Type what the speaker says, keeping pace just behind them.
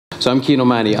So I'm Cian,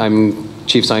 I'm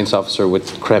Chief Science Officer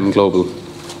with Creme Global,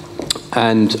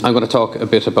 and I'm going to talk a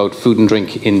bit about food and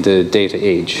drink in the data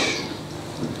age.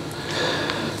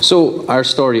 So our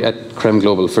story at Creme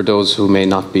Global, for those who may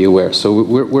not be aware, so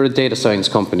we're a data science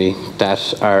company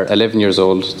that are 11 years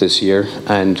old this year,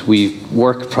 and we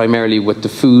work primarily with the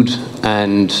food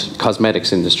and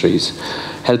cosmetics industries,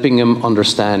 helping them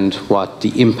understand what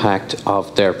the impact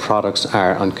of their products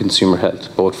are on consumer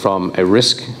health, both from a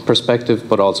risk perspective,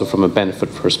 but also from a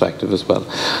benefit perspective as well.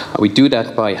 We do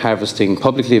that by harvesting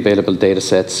publicly available data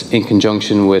sets in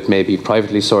conjunction with maybe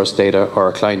privately sourced data or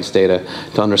our clients' data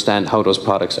to understand how those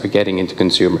products are getting into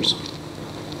consumers.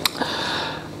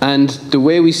 And the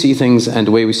way we see things and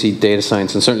the way we see data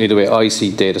science, and certainly the way I see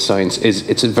data science, is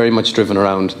it's very much driven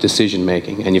around decision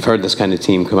making. And you've heard this kind of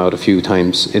theme come out a few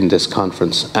times in this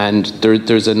conference. And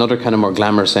there's another kind of more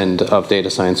glamorous end of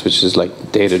data science, which is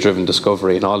like data-driven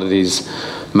discovery and all of these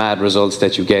mad results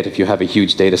that you get if you have a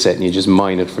huge data set and you just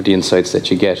mine it for the insights that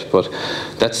you get. But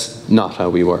that's not how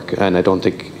we work, and I don't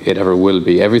think it ever will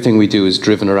be. Everything we do is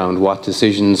driven around what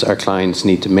decisions our clients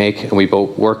need to make, and we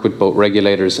both work with both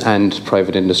regulators and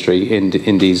private industry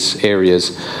in these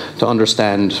areas to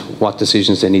understand what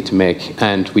decisions they need to make.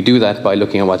 And we do that by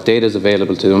looking at what data is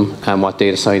available to them and what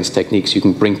data science techniques you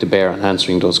can bring to bear on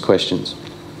answering those questions.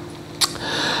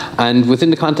 And within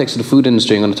the context of the food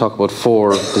industry, I'm going to talk about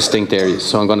 4 distinct areas.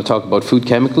 So I'm going to talk about food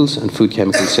chemicals and food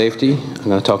chemical safety. I'm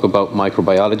going to talk about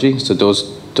microbiology. So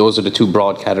those are the 2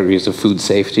 broad categories of food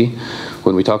safety.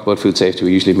 When we talk about food safety,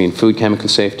 we usually mean food chemical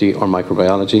safety or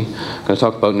microbiology. I'm going to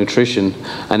talk about nutrition,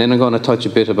 and then I'm going to touch a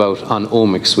bit on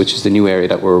omics, which is the new area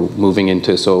that we're moving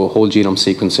into, so whole genome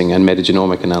sequencing and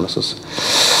metagenomic analysis.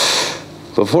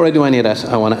 Before I do any of that,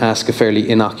 I want to ask a fairly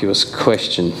innocuous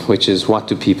question, which is, what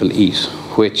do people eat?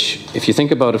 Which, if you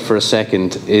think about it for a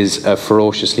second, is a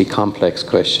ferociously complex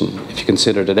question. If you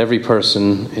consider that every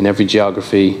person in every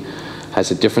geography has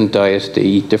a different diet, they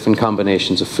eat different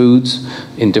combinations of foods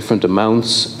in different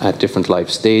amounts at different life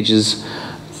stages,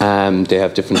 they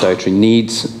have different dietary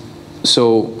needs.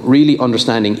 So really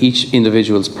understanding each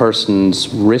individual person's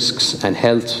risks and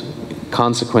health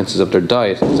consequences of their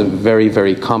diet is a very,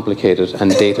 very complicated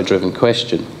and data-driven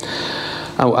question.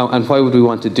 And why would we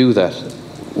want to do that?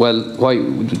 Well,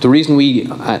 the reason we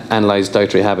analyze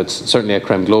dietary habits, certainly at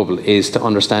Creme Global, is to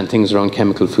understand things around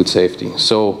chemical food safety.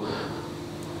 So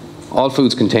all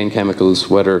foods contain chemicals,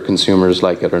 whether consumers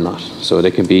like it or not. So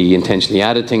they can be intentionally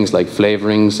added things like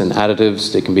flavorings and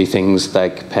additives. They can be things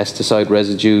like pesticide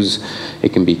residues.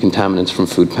 It can be contaminants from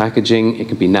food packaging. It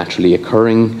can be naturally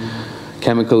occurring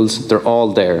chemicals. They're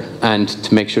all there. And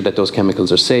to make sure that those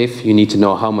chemicals are safe, you need to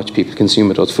know how much people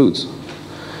consume of those foods.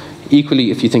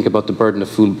 Equally, if you think about the burden of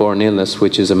foodborne illness,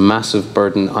 which is a massive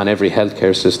burden on every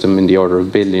healthcare system in the order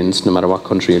of billions, no matter what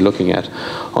country you're looking at,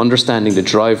 understanding the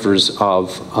drivers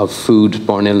of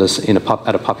foodborne illness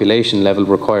at a population level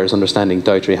requires understanding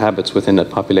dietary habits within that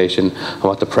population and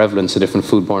what the prevalence of different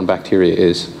foodborne bacteria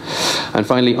is. And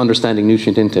finally, understanding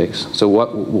nutrient intakes. So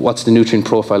what's the nutrient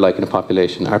profile like in a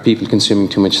population? Are people consuming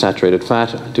too much saturated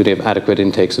fat? Do they have adequate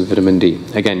intakes of vitamin D?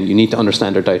 Again, you need to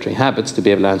understand their dietary habits to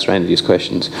be able to answer any of these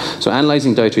questions. So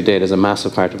analysing dietary data is a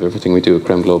massive part of everything we do at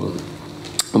Creme Global.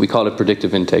 And we call it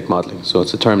predictive intake modelling. So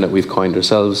it's a term that we've coined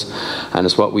ourselves, and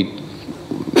it's what we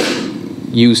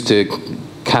use to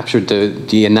capture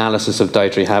the analysis of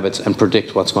dietary habits and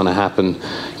predict what's going to happen,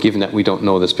 given that we don't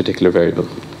know this particular variable.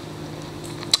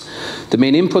 The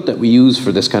main input that we use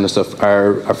for this kind of stuff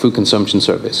are our food consumption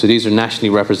surveys. So these are nationally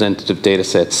representative data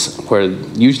sets, where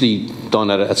usually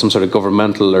done at some sort of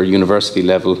governmental or university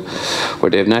level, where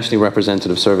they have nationally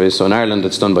representative surveys. So in Ireland,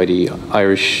 it's done by the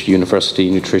Irish University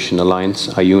Nutrition Alliance,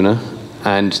 IUNA.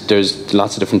 And there's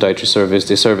lots of different dietary surveys.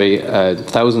 They survey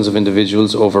thousands of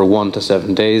individuals over 1 to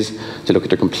 7 days to look at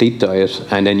their complete diet,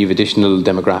 and then you have additional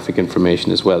demographic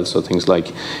information as well. So things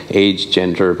like age,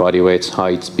 gender, body weights,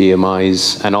 heights,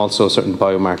 BMIs, and also certain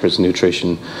biomarkers of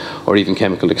nutrition or even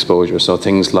chemical exposure. So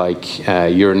things like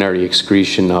urinary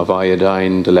excretion of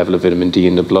iodine, the level of vitamin D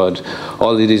in the blood,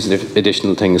 all of these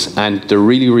additional things. And they're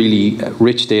really, really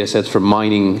rich data sets for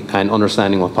mining and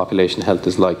understanding what population health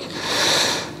is like.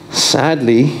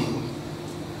 Sadly,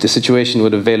 the situation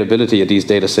with availability of these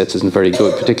data sets isn't very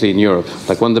good, particularly in Europe.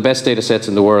 Like, one of the best data sets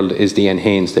in the world is the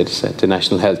NHANES data set, the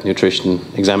National Health Nutrition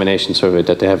Examination Survey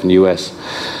that they have in the US.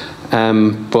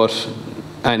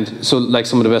 And so, like,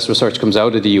 some of the best research comes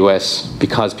out of the US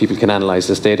because people can analyze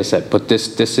this data set, but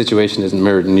this situation isn't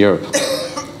mirrored in Europe.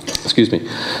 Excuse me.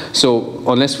 So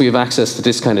unless we have access to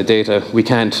this kind of data, we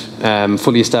can't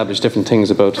fully establish different things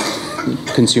about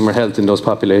consumer health in those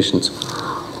populations.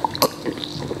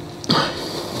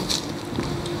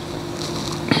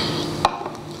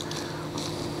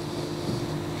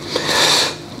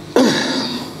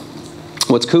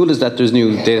 What's cool is that there's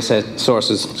new data set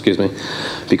sources, excuse me,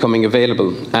 becoming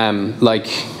available, like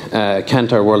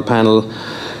Kantar World Panel,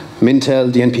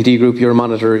 Mintel, the NPD Group,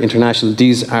 Euromonitor International.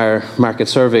 These are market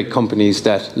survey companies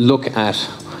that look at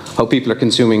how people are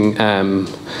consuming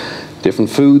different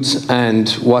foods and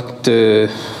what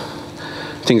the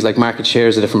things like market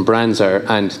shares of different brands are.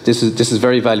 And this is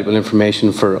very valuable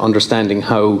information for understanding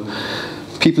how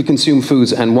people consume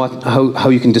foods and how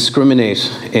you can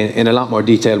discriminate in a lot more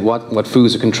detail what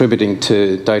foods are contributing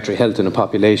to dietary health in a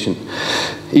population.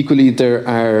 Equally, there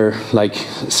are like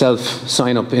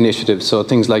self-sign-up initiatives, so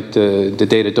things like the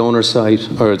data donor site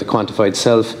or the quantified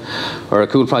self, or a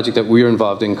cool project that we're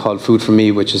involved in called Food for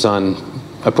Me, which is on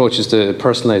approaches to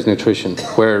personalized nutrition,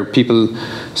 where people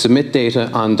submit data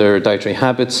on their dietary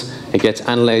habits, it gets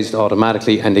analyzed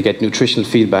automatically, and they get nutritional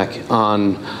feedback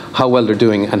on how well they're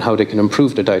doing and how they can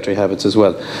improve their dietary habits as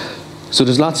well. So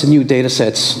there's lots of new data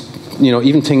sets, you know,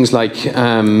 even things like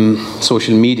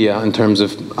social media in terms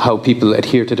of how people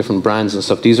adhere to different brands and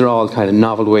stuff. These are all kind of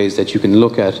novel ways that you can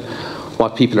look at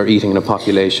what people are eating in a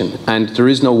population. And there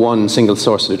is no one single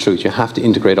source of the truth. You have to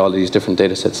integrate all of these different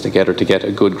data sets together to get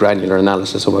a good granular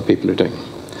analysis of what people are doing.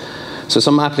 So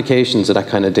some applications of that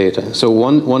kind of data. So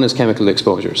one is chemical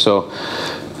exposure. So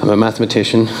I'm a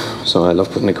mathematician, so I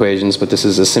love putting equations, but this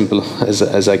is as simple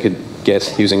as I could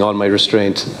get using all my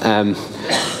restraint.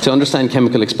 To understand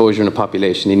chemical exposure in a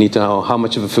population, you need to know how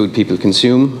much of a food people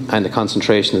consume and the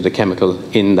concentration of the chemical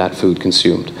in that food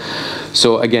consumed.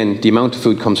 So again, the amount of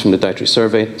food comes from the dietary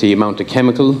survey. The amount of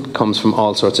chemical comes from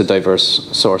all sorts of diverse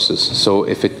sources. So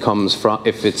if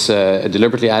it's a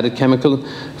deliberately added chemical,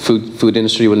 food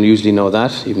industry will usually know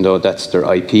that, even though that's their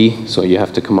IP. So you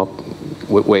have to come up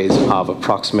with ways of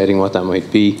approximating what that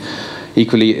might be.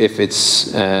 Equally, if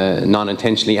it's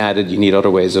non-intentionally added, you need other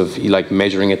ways of like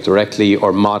measuring it directly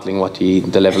or modeling what the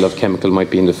level of chemical might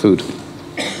be in the food.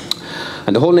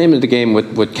 And the whole name of the game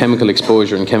with chemical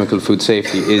exposure and chemical food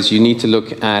safety is you need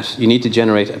to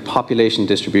generate a population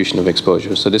distribution of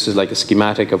exposure. So this is like a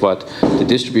schematic of what the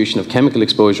distribution of chemical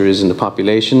exposure is in the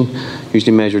population,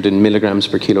 usually measured in milligrams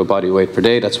per kilo body weight per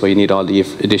day. That's why you need all the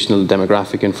additional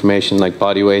demographic information like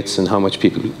body weights and how much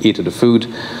people eat of the food.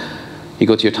 You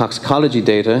go to your toxicology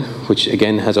data, which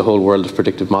again has a whole world of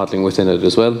predictive modeling within it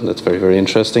as well. That's very, very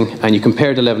interesting. And you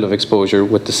compare the level of exposure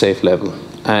with the safe level.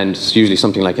 And it's usually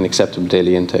something like an acceptable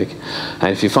daily intake.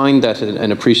 And if you find that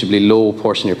an appreciably low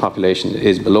portion of your population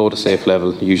is below the safe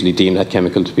level, you usually deem that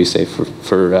chemical to be safe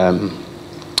for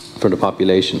the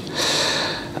population.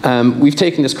 We've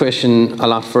taken this question a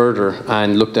lot further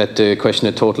and looked at the question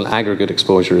of total aggregate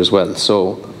exposure as well.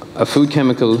 So a food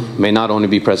chemical may not only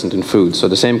be present in food, so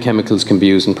the same chemicals can be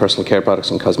used in personal care products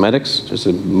and cosmetics. There's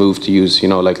a move to use, you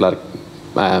know, like a lot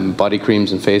of body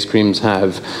creams and face creams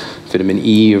have vitamin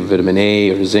E or vitamin A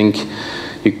or zinc.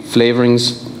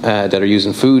 Flavorings that are used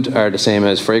in food are the same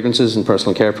as fragrances in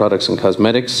personal care products and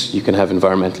cosmetics. You can have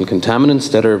environmental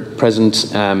contaminants that are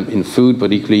present in food,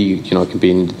 but equally, you know, it can be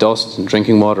in dust and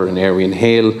drinking water and air we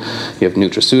inhale. You have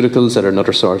nutraceuticals that are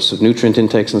another source of nutrient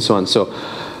intakes and so on. So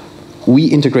we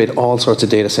integrate all sorts of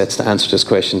data sets to answer this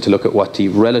question, to look at what the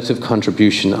relative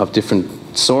contribution of different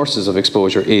sources of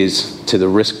exposure is to the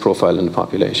risk profile in the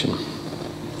population.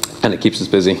 And it keeps us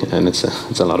busy, and it's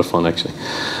a lot of fun, actually.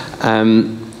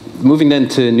 Moving then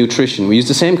to nutrition, we use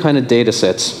the same kind of data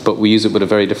sets, but we use it with a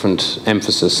very different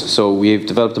emphasis. So we've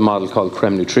developed a model called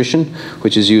Creme Nutrition,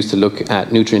 which is used to look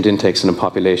at nutrient intakes in a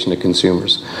population of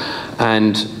consumers.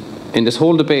 And in this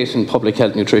whole debate in public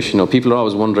health nutrition, you know, people are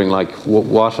always wondering, like,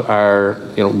 what are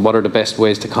the best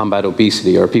ways to combat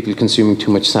obesity? Are people consuming too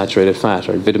much saturated fat?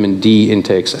 Are vitamin D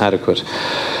intakes adequate?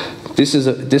 This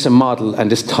is a model,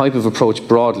 and this type of approach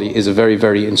broadly is a very,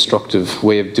 very instructive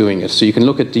way of doing it. So you can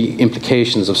look at the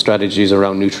implications of strategies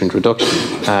around nutrient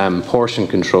reduction, portion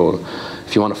control.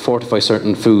 If you want to fortify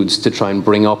certain foods to try and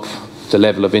bring up the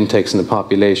level of intakes in the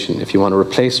population, if you want to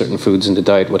replace certain foods in the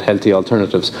diet with healthy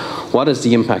alternatives, what is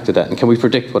the impact of that? And can we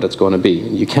predict what it's going to be?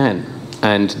 You can.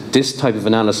 And this type of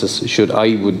analysis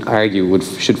I would argue,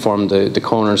 should form the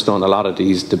cornerstone of a lot of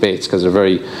these debates, because they're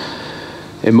very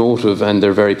emotive and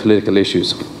they're very political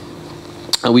issues.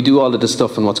 And we do all of this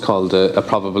stuff on what's called a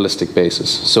probabilistic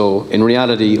basis. So in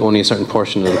reality, only a certain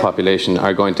portion of the population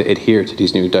are going to adhere to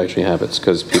these new dietary habits,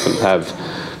 because people have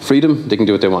freedom, they can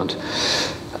do what they want.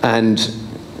 And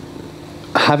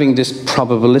having this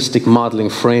probabilistic modeling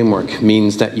framework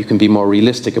means that you can be more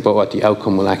realistic about what the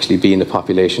outcome will actually be in the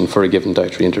population for a given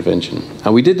dietary intervention.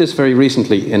 And we did this very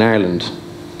recently in Ireland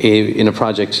in a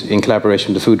project in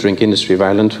collaboration with the food drink industry of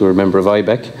Ireland, who are a member of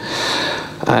IBEC.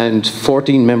 and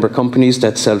 14 member companies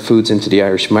that sell foods into the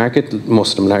Irish market,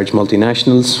 most of them large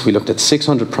multinationals. We looked at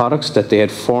 600 products that they had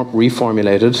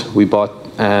reformulated. We bought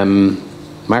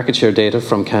market share data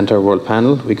from Kantar World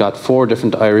Panel. We got 4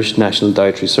 different Irish national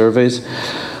dietary surveys.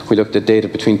 We looked at data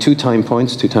between 2 time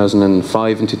points,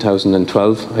 2005 and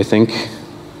 2012, I think.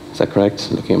 Is that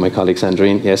correct? Looking at my colleague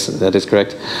Sandrine. Yes, that is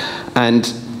correct.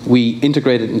 And we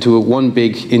integrated into one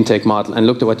big intake model and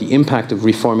looked at what the impact of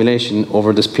reformulation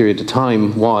over this period of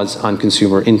time was on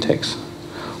consumer intakes.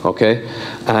 Okay,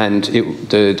 and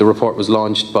the report was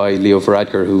launched by Leo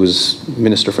Varadkar, who was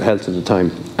Minister for Health at the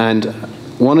time. And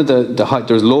one of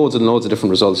there's loads and loads of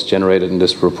different results generated in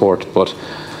this report,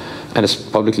 and it's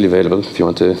publicly available. If you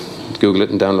want to Google it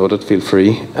and download it, feel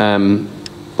free.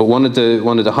 But one of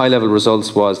the high-level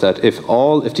results was that if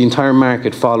the entire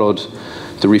market followed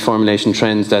the reformulation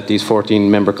trends that these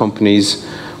 14 member companies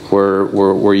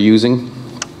were using,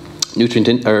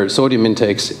 sodium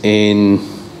intakes in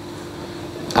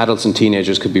adults and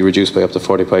teenagers could be reduced by up to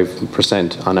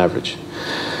 45% on average.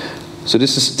 So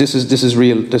this is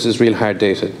real hard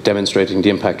data demonstrating the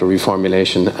impact of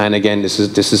reformulation. And again, this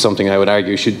is something I would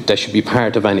argue that should be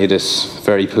part of any of this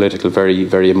very political,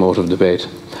 very emotive debate.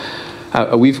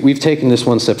 We've taken this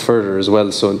one step further as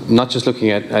well, so not just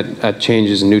looking at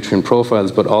changes in nutrient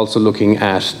profiles, but also looking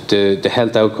at the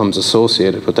health outcomes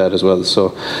associated with that as well.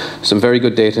 So some very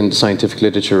good data in the scientific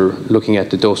literature looking at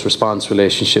the dose-response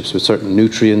relationships with certain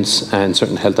nutrients and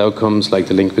certain health outcomes, like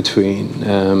the link between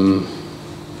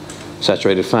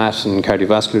saturated fat and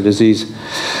cardiovascular disease.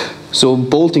 So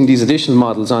bolting these additional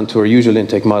models onto our usual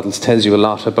intake models tells you a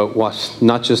lot about what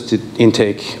not just the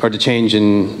intake or the change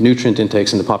in nutrient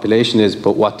intakes in the population is,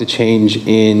 but what the change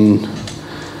in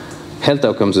health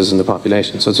outcomes is in the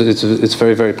population. So it's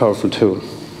a very powerful tool.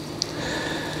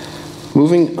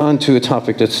 Moving on to a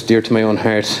topic that's dear to my own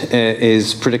heart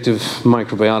is predictive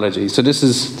microbiology. So this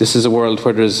is a world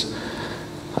where there's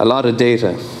a lot of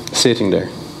data sitting there.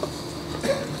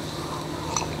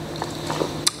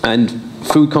 And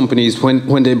food companies,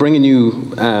 when they bring a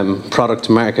new product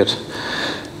to market,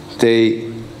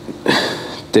 they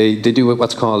do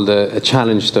what's called a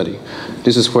challenge study.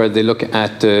 This is where they look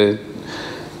at the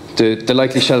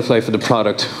likely shelf life of the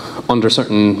product under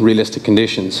certain realistic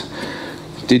conditions.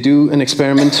 They do an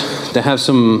experiment, they have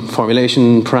some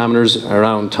formulation parameters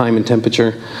around time and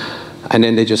temperature, and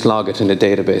then they just log it in a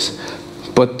database.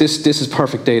 But this is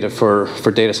perfect data for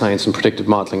data science and predictive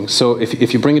modeling. So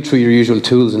if you bring it through your usual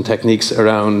tools and techniques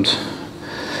around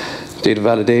data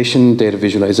validation, data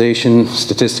visualization,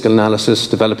 statistical analysis,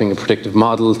 developing a predictive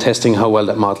model, testing how well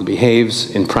that model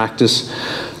behaves in practice,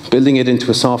 building it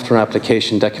into a software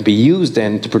application that can be used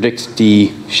then to predict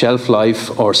the shelf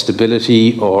life or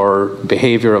stability or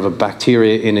behavior of a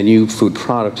bacteria in a new food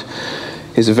product,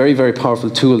 is a very powerful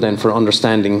tool then for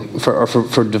understanding,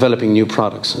 for developing new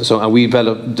products. So we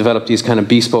develop these kind of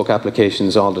bespoke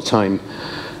applications all the time.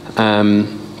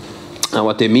 And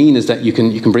what they mean is that you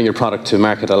can bring your product to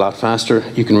market a lot faster,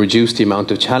 you can reduce the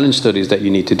amount of challenge studies that you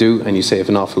need to do, and you save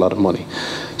an awful lot of money.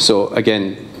 So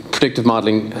again, predictive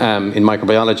modeling in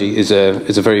microbiology is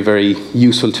a very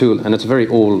useful tool, and it's a very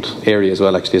old area as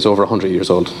well, actually. It's over 100 years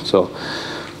old. So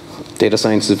data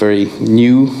science is a very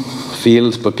new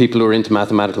field, but people who are into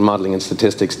mathematical modeling and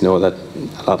statistics know that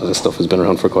a lot of this stuff has been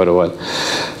around for quite a while.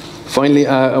 Finally,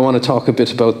 I want to talk a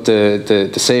bit about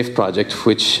the SAFE project,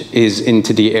 which is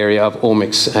into the area of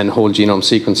omics and whole genome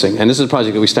sequencing. And this is a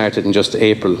project that we started in just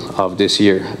April of this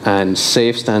year. And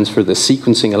SAFE stands for the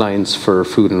Sequencing Alliance for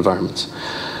Food Environments.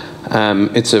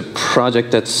 It's a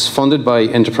project that's funded by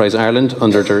Enterprise Ireland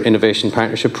under their Innovation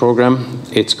Partnership Programme.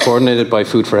 It's coordinated by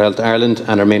Food for Health Ireland,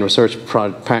 and our main research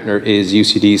partner is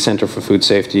UCD Centre for Food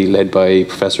Safety, led by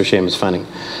Professor Seamus Fanning.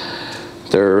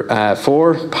 There are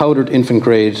 4 powdered infant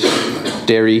grade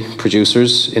dairy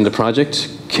producers in the project: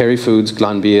 Kerry Foods,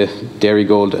 Glanbia, Dairy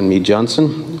Gold and Mead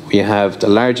Johnson. We have the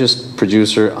largest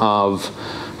producer of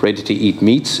ready-to-eat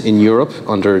meats in Europe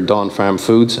under Dawn Farm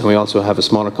Foods, and we also have a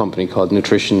smaller company called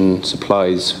Nutrition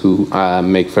Supplies who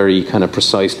make very kind of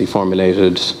precisely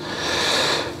formulated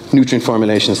nutrient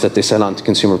formulations that they sell on to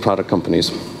consumer product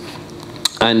companies.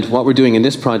 And what we're doing in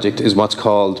this project is what's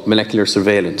called molecular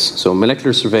surveillance. So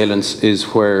molecular surveillance is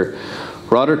where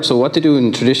so what they do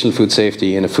in traditional food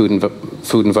safety in a food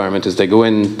environment is they go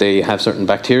in, they have certain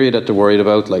bacteria that they're worried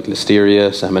about, like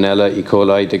Listeria, Salmonella, E.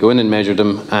 coli. They go in and measure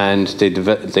them, and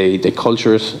they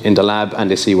culture it in the lab,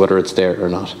 and they see whether it's there or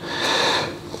not.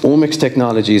 Omics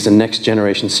technologies and next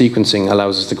generation sequencing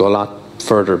allows us to go a lot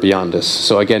further beyond this.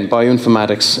 So again,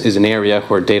 bioinformatics is an area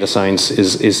where data science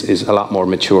is a lot more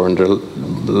mature, and there are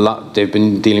they've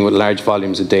been dealing with large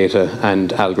volumes of data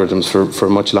and algorithms for a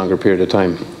much longer period of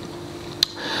time.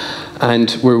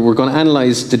 And we're going to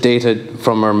analyze the data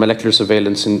from our molecular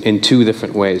surveillance in two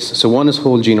different ways. So one is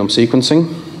whole genome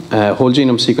sequencing. Whole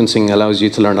genome sequencing allows you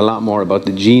to learn a lot more about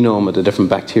the genome of the different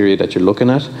bacteria that you're looking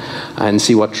at and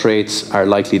see what traits are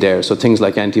likely there. So things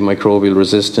like antimicrobial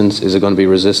resistance, is it going to be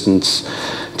resistance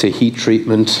to heat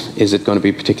treatment? Is it going to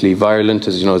be particularly virulent?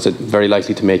 Is it very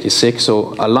likely to make you sick?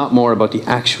 So a lot more about the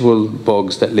actual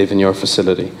bugs that live in your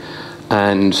facility.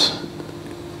 And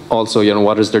also,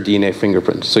 what is their DNA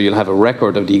fingerprint? So you'll have a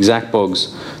record of the exact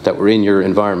bugs that were in your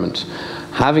environment.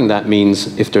 Having that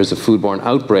means if there's a foodborne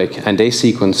outbreak and they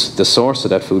sequence the source of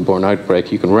that foodborne outbreak,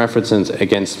 you can reference it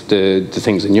against the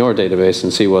things in your database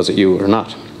and see was it you or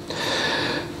not.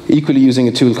 Equally, using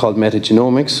a tool called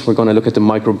metagenomics, we're going to look at the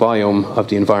microbiome of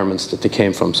the environments that they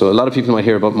came from. So a lot of people might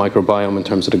hear about microbiome in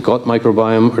terms of the gut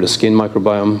microbiome or the skin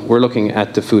microbiome. We're looking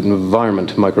at the food and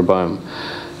environment microbiome.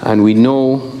 And we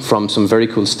know from some very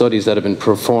cool studies that have been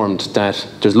performed that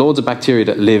there's loads of bacteria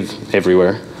that live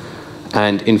everywhere.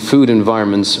 And in food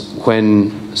environments,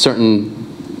 when certain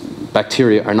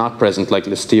bacteria are not present, like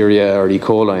Listeria or E.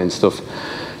 coli and stuff,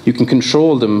 you can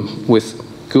control them with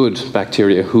good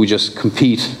bacteria who just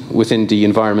compete within the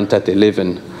environment that they live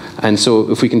in. And so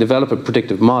if we can develop a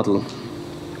predictive model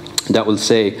that will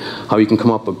say how you can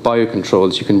come up with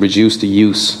biocontrols, you can reduce the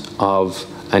use of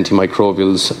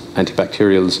antimicrobials,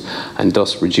 antibacterials, and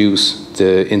thus reduce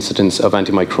the incidence of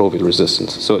antimicrobial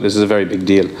resistance. So this is a very big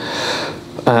deal.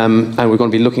 And we're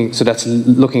going to be looking, so that's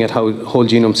looking at how whole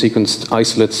genome sequenced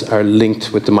isolates are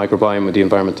linked with the microbiome of the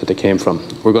environment that they came from.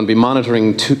 We're going to be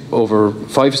monitoring over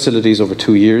 5 facilities over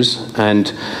 2 years,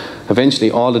 and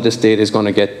eventually all of this data is going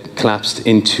to get collapsed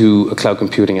into a cloud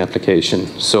computing application.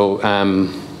 So,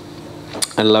 and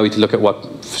allow you to look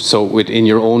at so within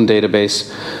your own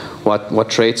database, what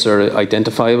traits are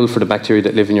identifiable for the bacteria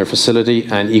that live in your facility,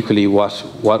 and equally what's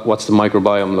the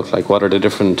microbiome look like? What are the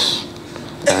different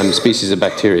species of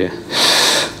bacteria?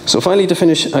 So finally, to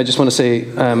finish, I just want to say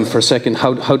for a second,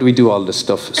 how do we do all this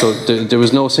stuff? So there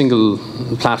was no single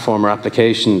platform or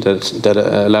application that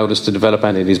allowed us to develop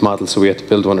any of these models, so we had to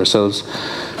build one ourselves.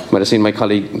 You might have seen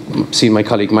my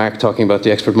colleague Mark talking about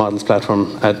the Expert Models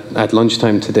platform at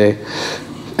lunchtime today.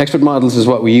 Expert Models is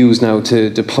what we use now to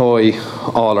deploy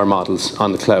all our models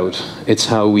on the cloud. It's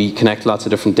how we connect lots of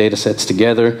different data sets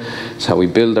together. It's how we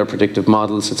build our predictive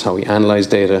models. It's how we analyze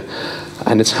data.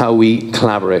 And it's how we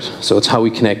collaborate. So it's how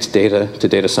we connect data to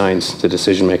data science to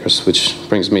decision makers, which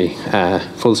brings me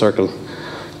full circle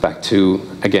back to,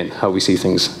 again, how we see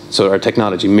things. So our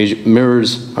technology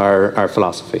mirrors our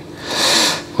philosophy.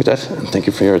 With that, thank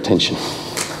you for your attention.